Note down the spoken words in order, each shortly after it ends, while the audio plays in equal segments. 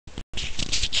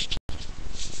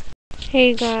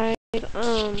Hey guys,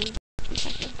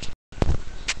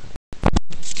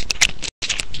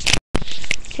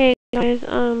 hey guys,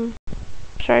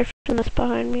 sorry for this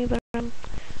behind me, but I'm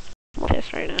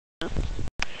pissed right now. We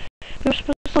were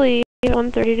supposed to leave at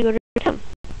 1:30 to go to town.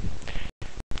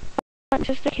 My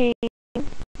sister came,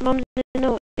 mom didn't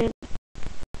know, and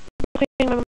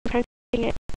my mom tried taking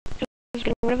it, just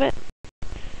getting rid of it.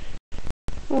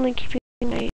 Only keeping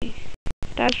my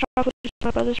dad's truck, which is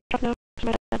my brother's truck now, because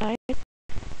my dad died,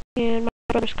 and my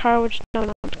brother's car, which is now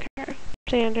my mom's car,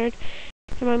 standard,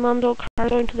 and my mom's old car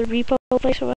going to the repo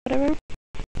place or whatever.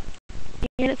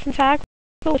 And it's in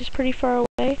Sackville, which is pretty far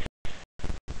away.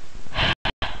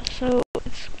 So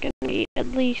it's gonna be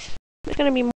it's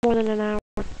gonna be more than an hour.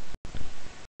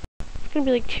 It's gonna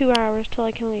be like 2 hours till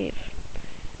I can leave.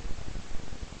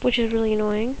 Which is really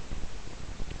annoying.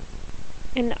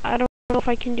 And I don't know if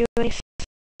I can do any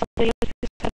videos because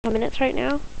I have minutes right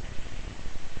now.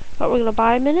 But we're gonna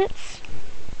buy minutes.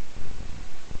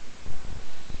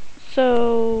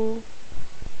 So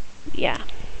yeah.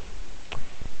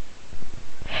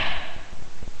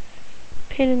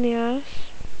 Pain in the ass.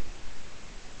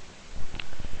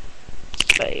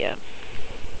 But yeah.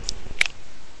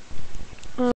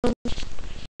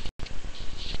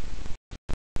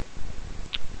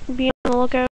 Be on the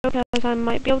lookout because I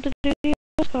might be able to do videos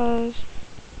because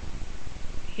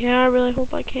yeah, I really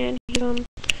hope I can.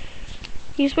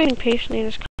 He's waiting patiently in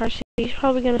his car seat. He's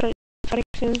probably gonna start starting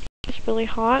soon. It's really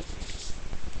hot.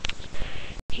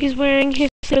 He's wearing his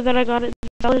suit that I got at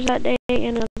Zeller's that day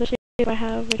and another suit I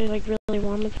have which is like really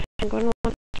warm. It's a penguin one.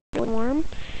 It's really warm.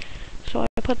 So I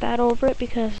put that over it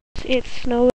because it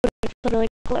snowed. It's literally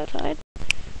cold outside.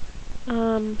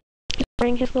 He's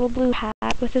wearing his little blue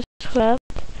hat with his hood up.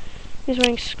 He's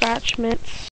wearing scratch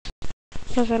mitts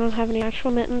because I don't have any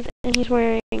actual mittens, and he's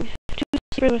wearing 2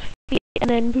 slippers with feet and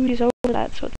then booties over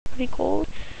that, so it's pretty cold.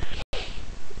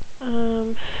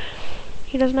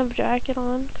 He doesn't have a jacket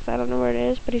on because I don't know where it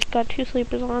is, but he's got 2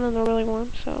 sleepers on and they're really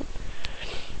warm. So,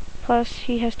 plus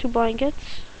he has 2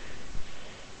 blankets,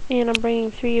 and I'm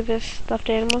bringing 3 of his stuffed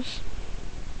animals.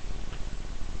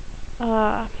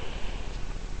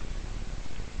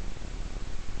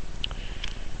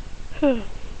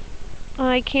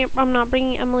 I'm not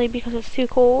bringing Emily because it's too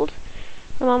cold.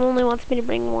 My mom only wants me to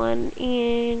bring one,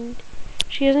 and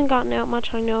she hasn't gotten out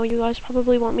much. I know you guys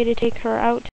probably want me to take her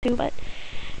out too, but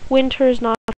winter is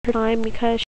not her time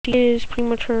because she is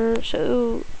premature,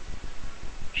 so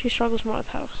she struggles more with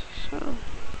the house. So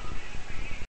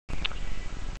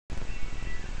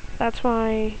that's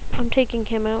why I'm taking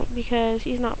him out, because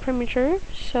he's not premature,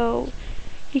 so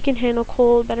he can handle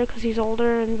cold better because he's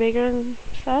older and bigger and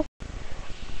stuff.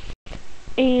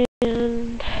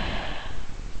 And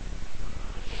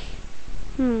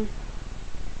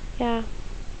yeah,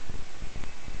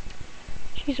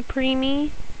 she's a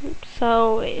preemie,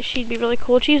 so she'd be really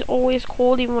cold. She's always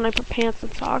cold, even when I put pants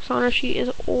and socks on her. She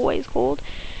is always cold.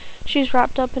 She's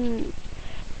wrapped up in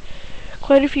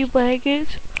quite a few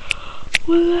blankets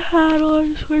with a hat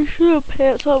on, so she doesn't have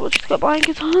pants on, but she's got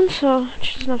blankets on, so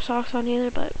she doesn't have socks on either,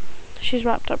 but she's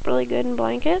wrapped up really good in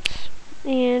blankets,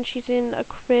 and she's in a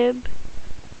crib,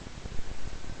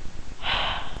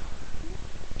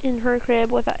 in her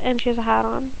crib, and she has a hat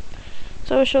on,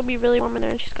 so she'll be really warm in there,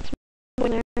 and she's got some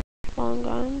in there, long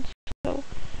gone. So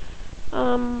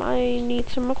I need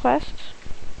some requests.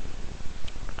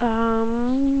 I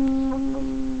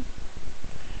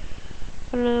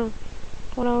don't know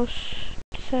what else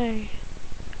to say.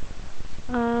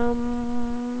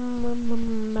 I'm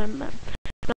not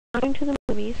going to the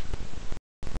movies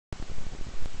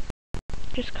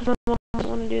just because my mom doesn't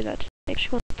want to do that today. She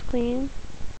wants to clean.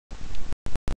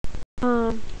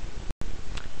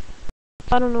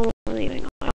 I don't know what we're leaving.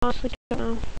 I honestly don't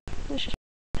know. It's just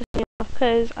pissing me off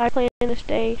because I planned to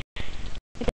stay. I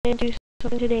planned to do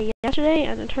something yesterday,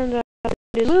 and it turns out I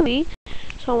did a movie.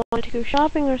 So I wanted to go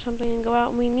shopping or something and go out,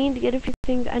 and we need to get a few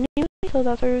things anyway, so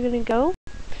that's where we're gonna go.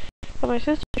 But my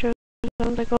sister chose, I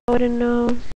was like, oh, I didn't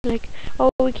know. Like,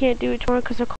 oh, we can't do it tomorrow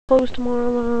because they're closed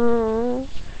tomorrow.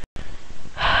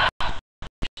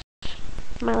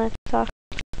 My life sucks.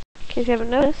 In case you haven't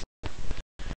noticed,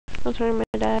 I'm sorry, my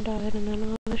dad died and then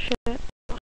all this shit.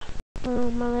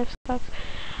 My life sucks.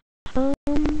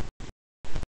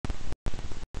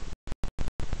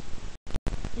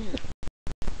 Yeah.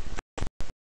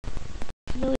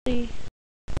 Really,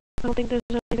 I don't think there's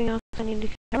anything else I need to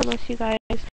cover unless you guys,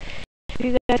 if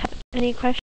you guys have any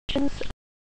questions,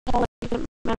 all it doesn't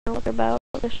matter what they're about.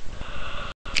 Just,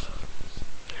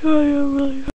 I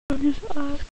really just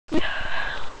ask me.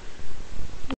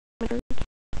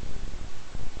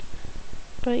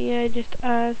 But yeah, just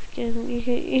ask, and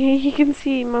you can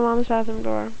see my mom's bathroom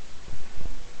door.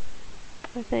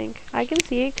 I think I can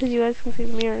see it because you guys can see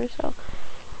the mirror. So,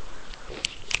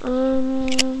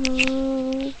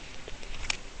 yeah.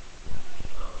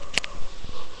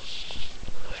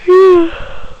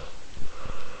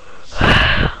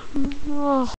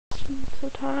 Oh, I'm so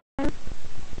tired.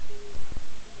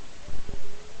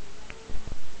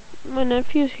 My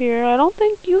nephew's here. I don't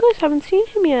think you guys haven't seen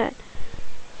him yet.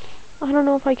 I don't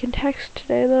know if I can text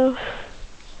today though,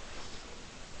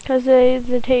 because they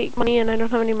take money and I don't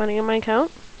have any money in my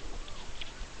account,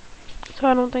 so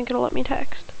I don't think it'll let me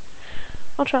text.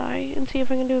 I'll try and see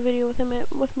if I can do a video with him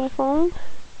with my phone.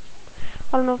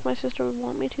 I don't know if my sister would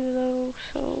want me to though,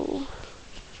 so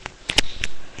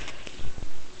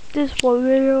this one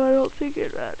video I don't think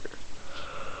it matters.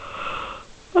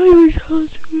 I reached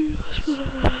out to me,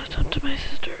 but it's up to my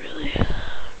sister really.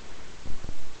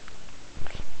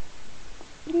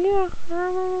 Yeah,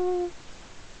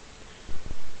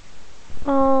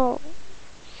 I'll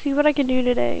see what I can do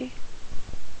today,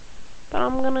 but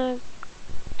I'm gonna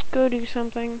go do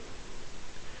something.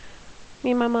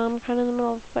 Me and my mom are kind of in the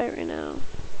middle of a fight right now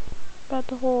about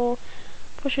the whole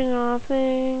pushing off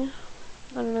thing.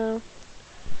 I don't know.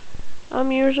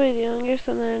 I'm usually the youngest,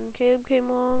 and then Caleb came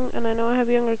along, and I know I have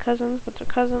younger cousins, but they're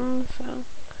cousins,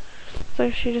 so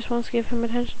she just wants to give him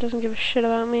attention, doesn't give a shit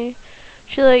about me.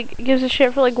 She, like, gives a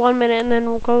shit for, like, 1 minute, and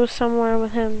then goes somewhere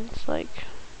with him. It's like,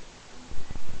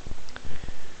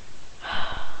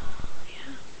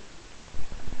 yeah.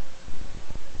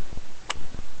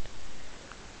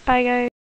 Bye, guys.